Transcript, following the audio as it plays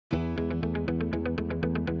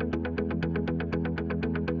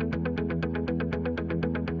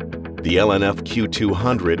The LNF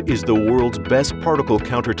Q200 is the world's best particle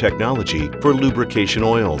counter technology for lubrication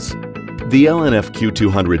oils. The LNF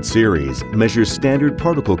Q200 series measures standard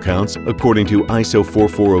particle counts according to ISO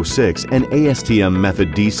 4406 and ASTM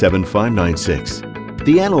method D7596.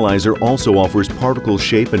 The analyzer also offers particle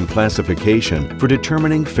shape and classification for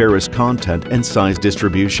determining ferrous content and size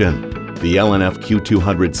distribution. The LNF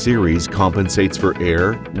Q200 series compensates for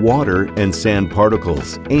air, water, and sand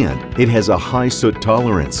particles, and it has a high soot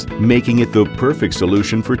tolerance, making it the perfect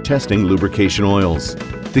solution for testing lubrication oils.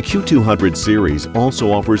 The Q200 series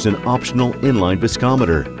also offers an optional inline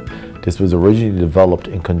viscometer. This was originally developed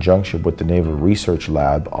in conjunction with the Naval Research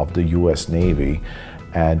Lab of the US Navy,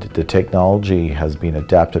 and the technology has been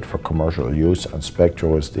adapted for commercial use, and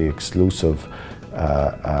Spectro is the exclusive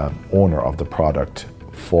owner of the product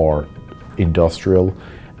for industrial,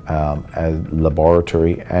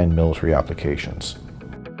 laboratory and military applications.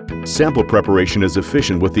 Sample preparation is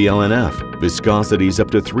efficient with the LNF. Viscosities up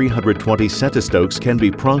to 320 centistokes can be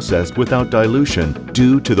processed without dilution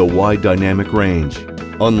due to the wide dynamic range.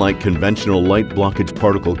 Unlike conventional light blockage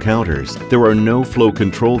particle counters, there are no flow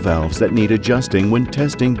control valves that need adjusting when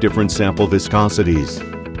testing different sample viscosities.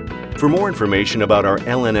 For more information about our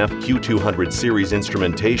LNF Q200 series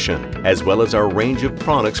instrumentation, as well as our range of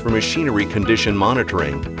products for machinery condition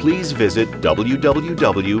monitoring, please visit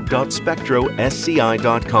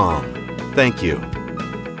www.spectrosci.com. Thank you.